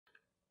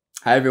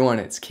Hi everyone,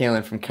 it's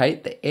Caelan from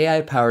Kite, the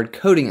AI-powered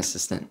coding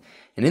assistant.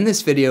 And in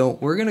this video,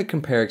 we're going to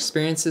compare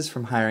experiences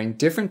from hiring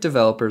different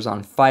developers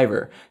on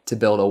Fiverr to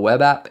build a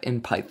web app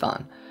in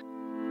Python.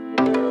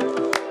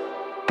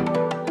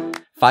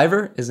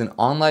 Fiverr is an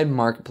online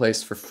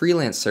marketplace for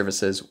freelance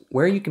services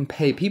where you can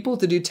pay people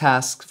to do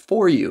tasks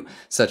for you,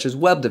 such as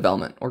web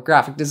development or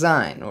graphic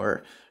design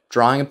or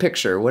drawing a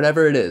picture,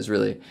 whatever it is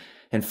really.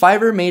 And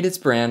Fiverr made its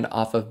brand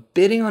off of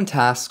bidding on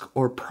tasks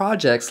or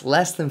projects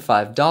less than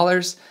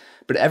 $5,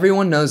 but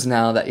everyone knows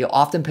now that you'll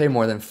often pay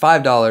more than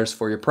 $5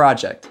 for your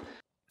project.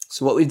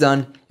 So what we've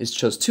done is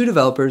chose two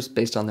developers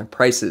based on their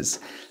prices,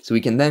 so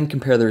we can then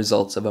compare the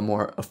results of a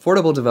more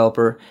affordable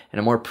developer and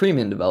a more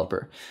premium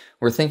developer.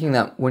 We're thinking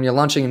that when you're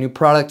launching a new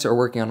product or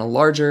working on a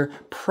larger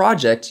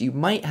project, you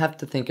might have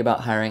to think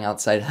about hiring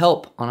outside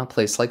help on a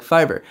place like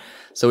Fiverr.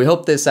 So we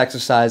hope this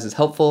exercise is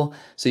helpful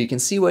so you can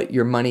see what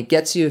your money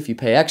gets you if you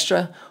pay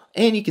extra,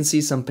 and you can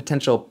see some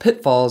potential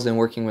pitfalls in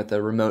working with a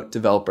remote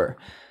developer.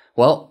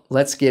 Well,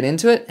 let's get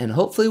into it, and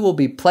hopefully we'll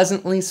be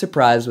pleasantly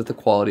surprised with the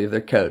quality of their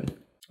code.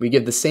 We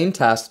give the same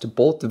task to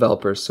both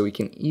developers so we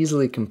can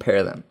easily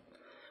compare them.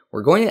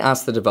 We're going to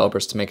ask the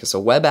developers to make us a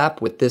web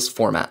app with this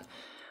format.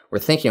 We're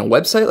thinking a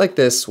website like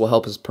this will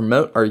help us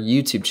promote our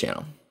YouTube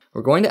channel.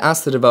 We're going to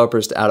ask the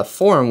developers to add a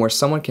form where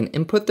someone can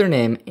input their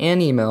name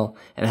and email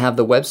and have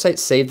the website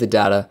save the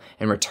data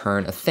and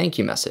return a thank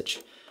you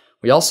message.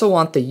 We also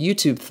want the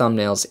YouTube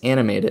thumbnails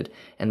animated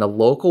and the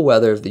local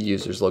weather of the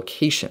user's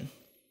location.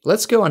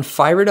 Let's go on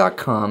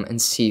Fiverr.com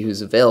and see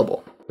who's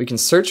available. We can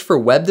search for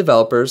web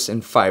developers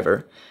in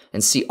Fiverr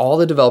and see all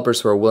the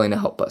developers who are willing to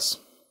help us.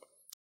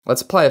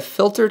 Let's apply a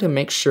filter to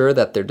make sure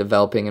that they're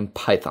developing in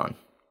Python.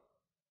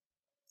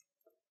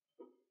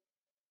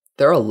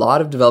 There are a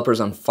lot of developers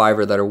on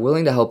Fiverr that are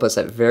willing to help us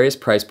at various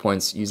price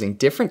points using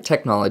different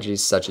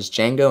technologies such as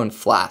Django and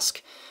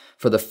Flask.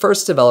 For the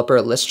first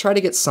developer, let's try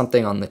to get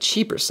something on the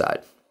cheaper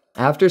side.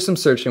 After some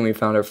searching, we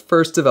found our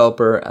first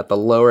developer at the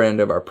lower end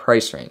of our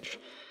price range.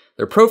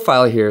 Their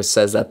profile here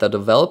says that they'll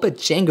develop a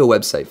Django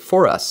website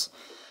for us.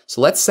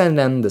 So let's send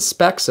them the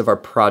specs of our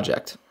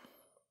project.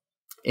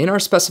 In our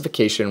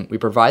specification, we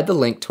provide the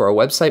link to our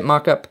website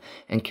mockup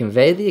and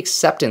convey the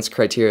acceptance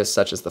criteria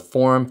such as the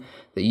form,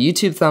 the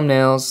YouTube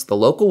thumbnails, the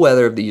local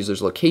weather of the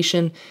user's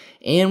location,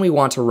 and we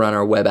want to run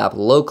our web app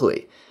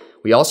locally.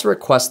 We also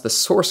request the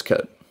source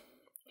code.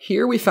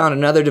 Here we found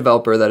another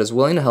developer that is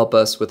willing to help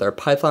us with our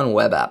Python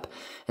web app,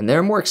 and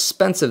they're more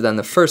expensive than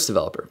the first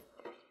developer.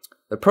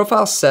 The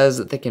profile says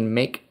that they can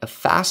make a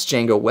fast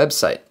Django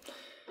website.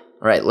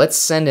 All right, let's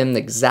send in the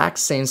exact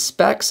same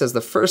specs as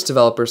the first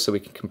developer so we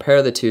can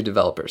compare the two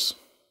developers.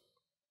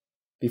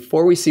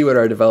 Before we see what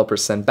our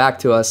developers send back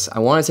to us, I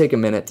want to take a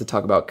minute to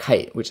talk about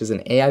Kite, which is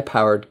an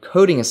AI-powered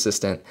coding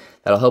assistant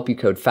that'll help you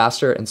code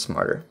faster and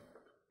smarter.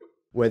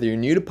 Whether you're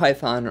new to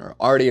Python or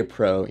already a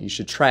pro, you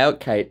should try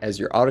out Kite as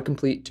your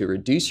autocomplete to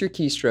reduce your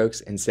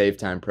keystrokes and save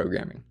time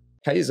programming.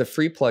 Kite is a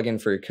free plugin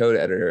for your code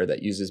editor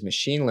that uses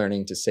machine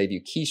learning to save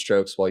you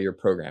keystrokes while you're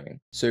programming.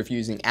 So if you're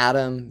using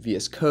Atom,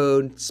 VS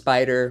Code,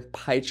 Spider,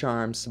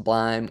 PyCharm,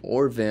 Sublime,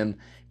 or Vim,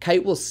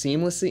 Kite will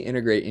seamlessly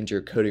integrate into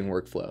your coding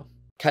workflow.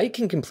 Kite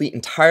can complete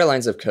entire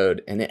lines of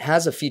code, and it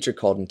has a feature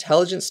called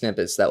intelligent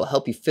snippets that will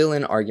help you fill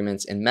in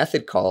arguments and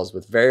method calls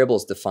with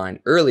variables defined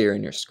earlier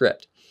in your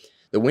script.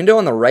 The window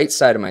on the right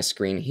side of my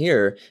screen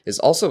here is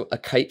also a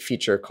Kite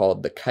feature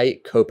called the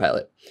Kite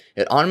Copilot.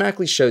 It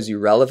automatically shows you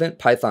relevant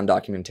Python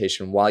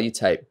documentation while you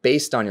type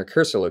based on your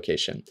cursor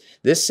location.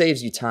 This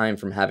saves you time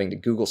from having to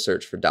Google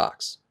search for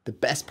docs. The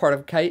best part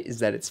of Kite is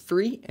that it's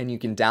free and you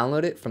can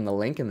download it from the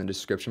link in the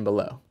description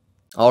below.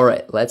 All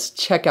right, let's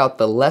check out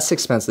the less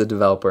expensive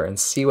developer and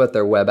see what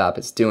their web app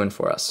is doing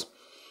for us.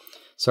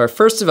 So our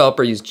first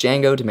developer used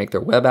Django to make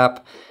their web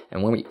app,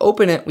 and when we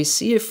open it, we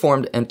see a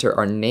form to enter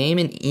our name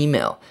and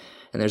email.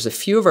 And there's a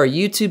few of our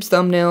YouTube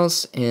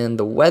thumbnails and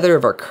the weather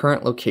of our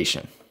current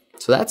location.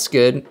 So that's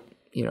good,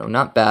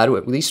 not bad.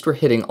 At least we're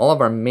hitting all of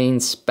our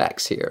main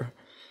specs here.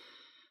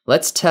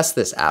 Let's test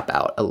this app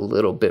out a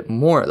little bit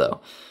more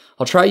though.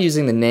 I'll try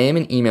using the name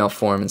and email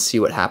form and see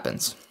what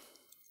happens.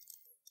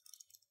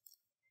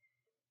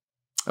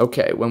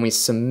 Okay, when we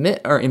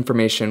submit our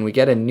information, we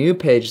get a new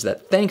page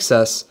that thanks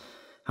us.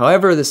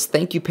 However, this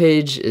thank you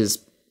page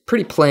is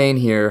pretty plain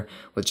here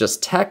with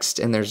just text,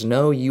 and there's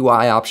no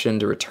UI option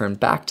to return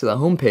back to the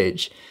home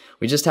page.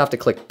 We just have to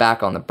click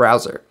back on the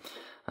browser.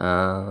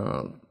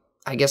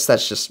 I guess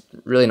that's just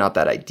really not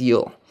that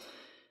ideal.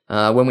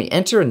 When we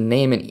enter a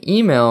name and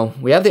email,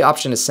 we have the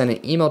option to send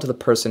an email to the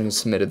person who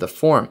submitted the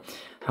form.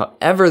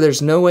 However,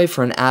 there's no way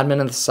for an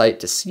admin of the site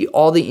to see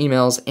all the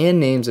emails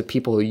and names of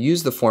people who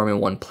use the form in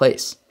one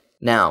place.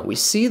 Now, we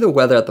see the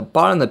weather at the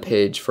bottom of the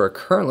page for our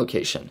current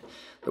location.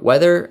 The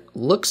weather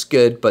looks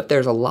good, but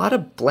there's a lot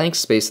of blank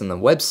space on the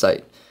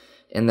website,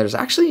 and there's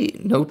actually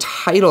no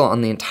title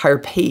on the entire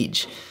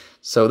page,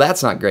 so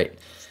that's not great.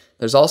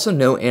 There's also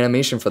no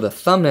animation for the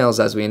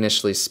thumbnails as we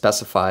initially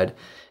specified,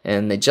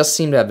 and they just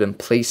seem to have been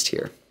placed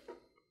here.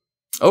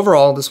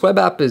 Overall, this web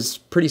app is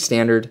pretty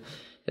standard.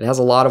 It has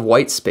a lot of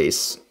white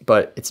space,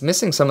 but it's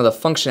missing some of the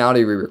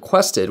functionality we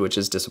requested, which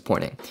is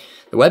disappointing.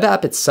 The web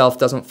app itself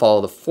doesn't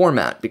follow the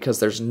format because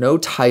there's no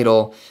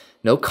title,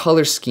 no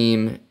color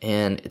scheme,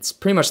 and it's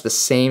pretty much the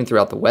same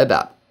throughout the web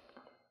app.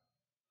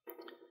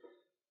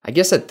 I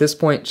guess at this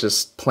point,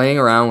 just playing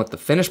around with the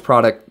finished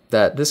product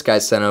that this guy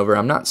sent over,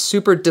 I'm not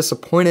super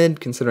disappointed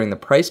considering the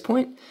price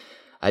point.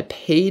 I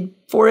paid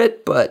for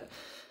it, but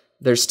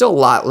there's still a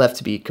lot left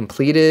to be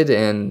completed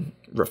and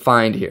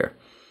refined here.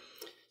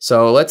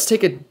 So let's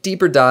take a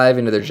deeper dive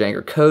into their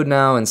Django code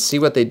now and see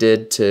what they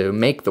did to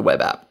make the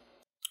web app.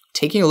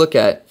 Taking a look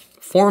at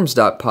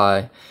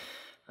forms.py,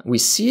 we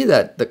see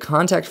that the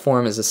contact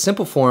form is a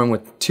simple form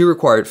with two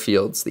required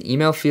fields, the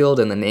email field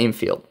and the name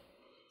field.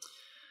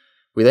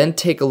 We then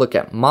take a look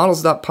at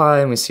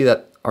models.py and we see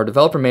that our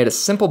developer made a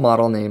simple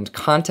model named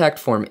contact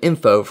form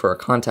info for a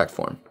contact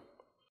form.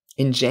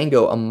 In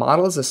Django, a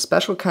model is a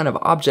special kind of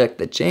object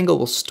that Django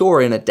will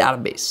store in a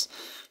database.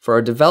 For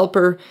our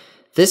developer,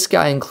 this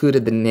guy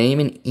included the name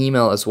and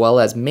email as well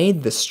as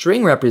made the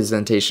string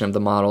representation of the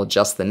model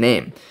just the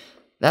name.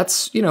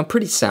 That's,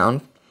 pretty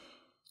sound.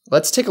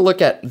 Let's take a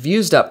look at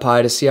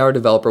views.py to see how our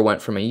developer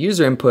went from a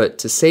user input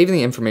to saving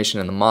the information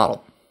in the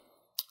model.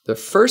 The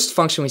first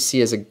function we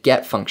see is a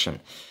get function.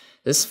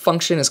 This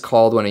function is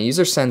called when a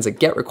user sends a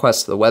get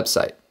request to the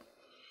website.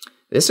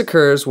 This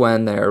occurs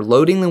when they're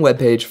loading the web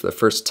page for the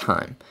first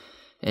time.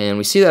 And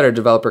we see that our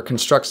developer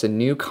constructs a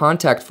new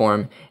contact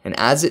form and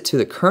adds it to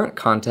the current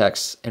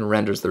context and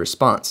renders the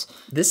response.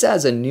 This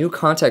adds a new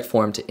contact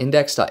form to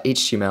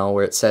index.html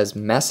where it says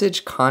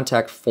message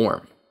contact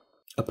form.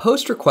 A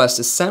post request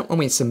is sent when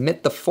we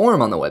submit the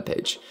form on the web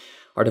page.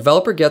 Our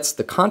developer gets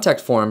the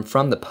contact form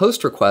from the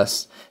post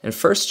request and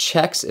first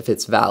checks if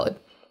it's valid.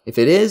 If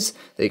it is,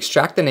 they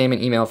extract the name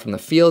and email from the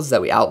fields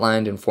that we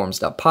outlined in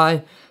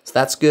forms.py, so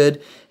that's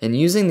good. And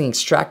using the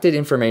extracted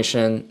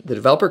information, the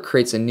developer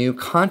creates a new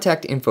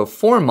contact info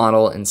form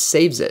model and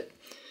saves it.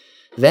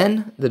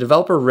 Then the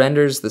developer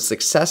renders the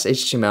success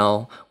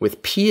HTML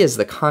with P as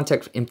the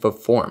contact info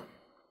form.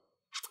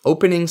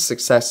 Opening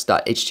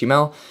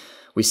success.html,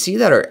 we see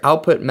that our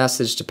output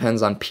message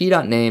depends on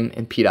p.name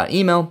and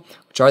p.email,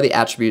 which are the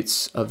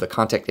attributes of the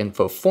contact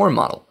info form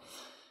model.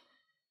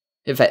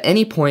 If at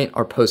any point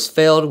our post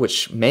failed,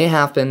 which may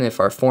happen if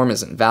our form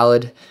isn't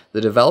valid,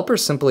 the developer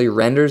simply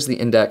renders the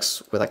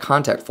index with a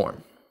contact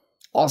form.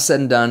 All said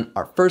and done,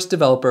 our first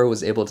developer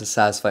was able to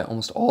satisfy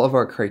almost all of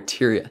our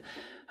criteria.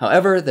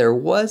 However, there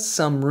was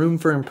some room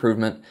for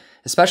improvement,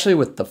 especially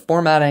with the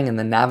formatting and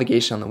the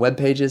navigation on the web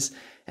pages.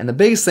 And the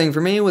biggest thing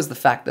for me was the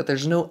fact that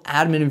there's no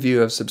admin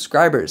view of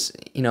subscribers.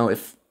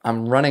 If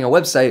I'm running a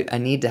website, I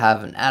need to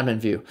have an admin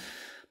view.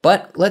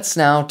 But let's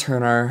now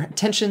turn our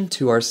attention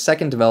to our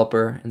second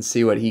developer and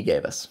see what he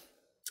gave us.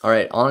 All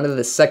right, on to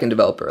the second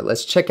developer.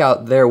 Let's check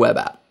out their web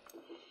app.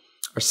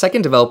 Our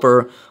second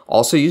developer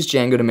also used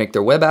Django to make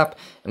their web app,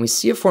 and we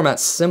see a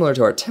format similar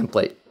to our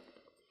template.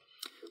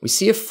 We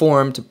see a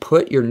form to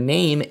put your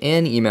name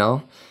and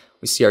email.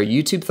 We see our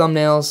YouTube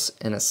thumbnails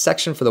and a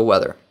section for the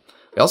weather.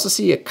 We also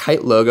see a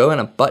kite logo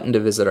and a button to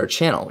visit our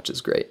channel, which is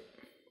great.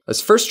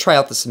 Let's first try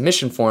out the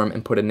submission form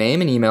and put a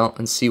name and email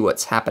and see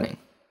what's happening.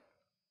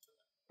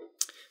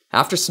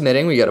 After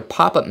submitting, we get a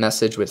pop-up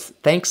message with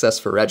thanks us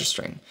for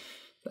registering.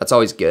 That's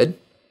always good.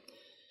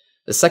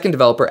 The second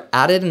developer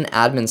added an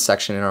admin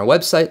section in our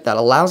website that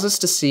allows us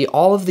to see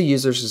all of the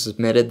users who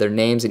submitted their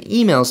names and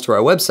emails to our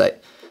website.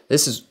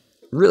 This is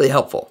really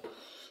helpful.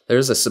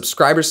 There's a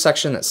subscribers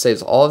section that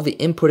saves all of the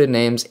inputted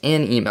names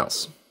and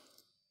emails.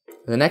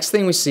 The next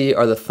thing we see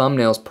are the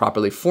thumbnails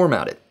properly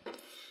formatted.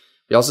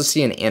 We also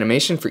see an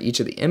animation for each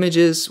of the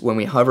images when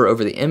we hover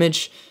over the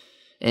image,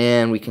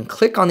 and we can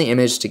click on the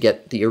image to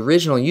get the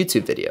original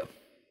YouTube video.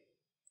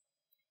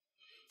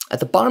 At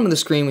the bottom of the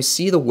screen, we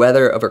see the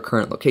weather of our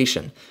current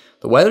location.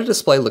 The weather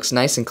display looks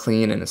nice and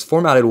clean and is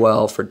formatted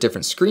well for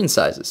different screen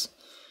sizes.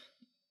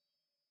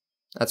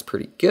 That's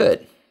pretty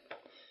good.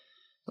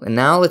 And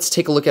now let's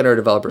take a look at our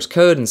developer's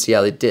code and see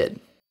how they did.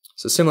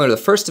 So similar to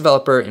the first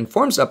developer, in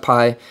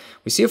forms.py,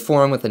 we see a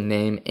form with a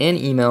name and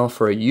email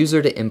for a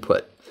user to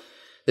input.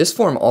 This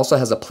form also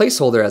has a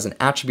placeholder as an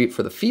attribute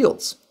for the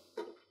fields.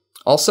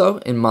 Also,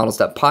 in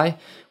models.py,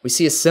 we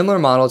see a similar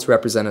model to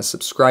represent a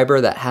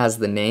subscriber that has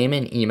the name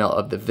and email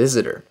of the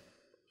visitor.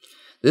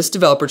 This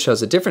developer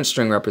chose a different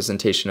string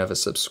representation of a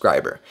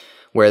subscriber,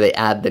 where they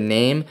add the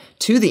name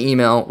to the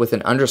email with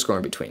an underscore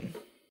in between.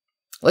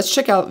 Let's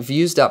check out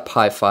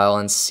views.py file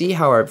and see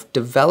how our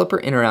developer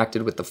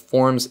interacted with the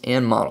forms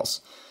and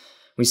models.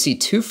 We see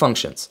two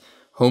functions,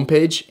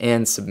 homepage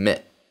and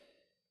submit.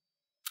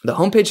 The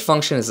homepage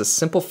function is a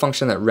simple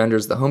function that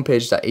renders the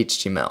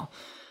homepage.html.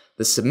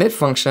 The submit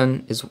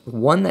function is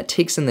one that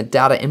takes in the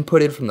data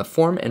inputted from the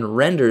form and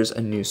renders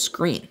a new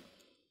screen.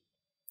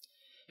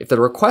 If the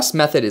request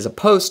method is a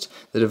post,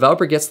 the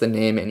developer gets the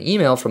name and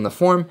email from the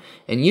form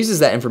and uses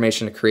that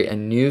information to create a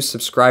new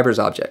subscribers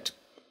object.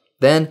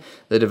 Then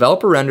the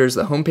developer renders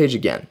the homepage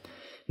again,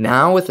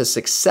 now with a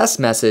success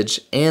message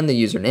and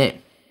the username.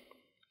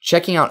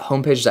 Checking out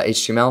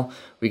homepage.html,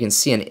 we can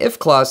see an if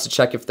clause to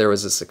check if there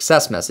was a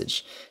success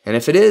message. And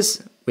if it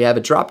is, we we have a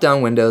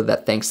drop-down window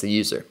that thanks the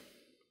user.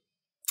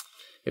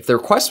 If the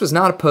request was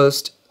not a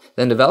post,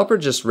 then developer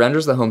just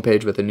renders the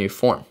homepage with a new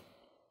form.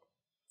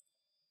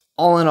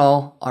 All in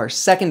all, our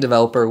second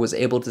developer was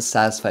able to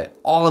satisfy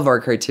all of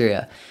our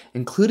criteria,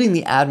 including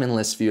the admin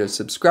list view of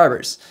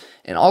subscribers,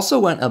 and also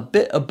went a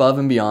bit above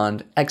and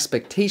beyond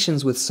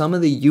expectations with some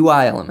of the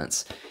UI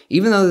elements.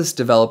 Even though this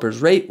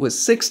developer's rate was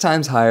 6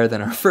 times higher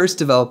than our first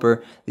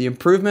developer, the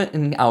improvement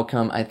in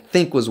outcome I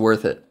think was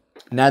worth it.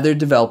 Neither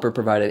developer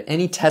provided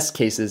any test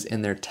cases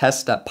in their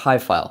test.py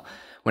file.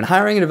 When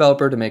hiring a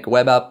developer to make a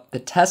web app, the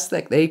tests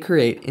that they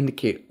create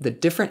indicate the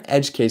different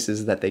edge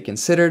cases that they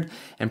considered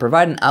and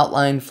provide an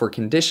outline for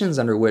conditions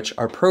under which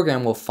our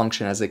program will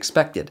function as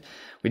expected.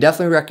 We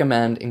definitely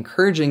recommend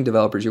encouraging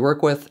developers you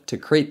work with to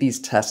create these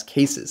test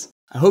cases.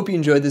 I hope you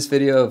enjoyed this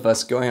video of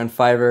us going on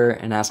Fiverr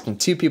and asking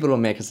 2 people to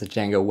make us a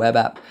Django web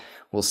app.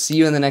 We'll see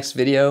you in the next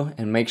video,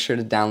 and make sure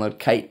to download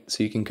Kite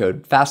so you can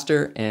code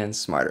faster and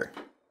smarter.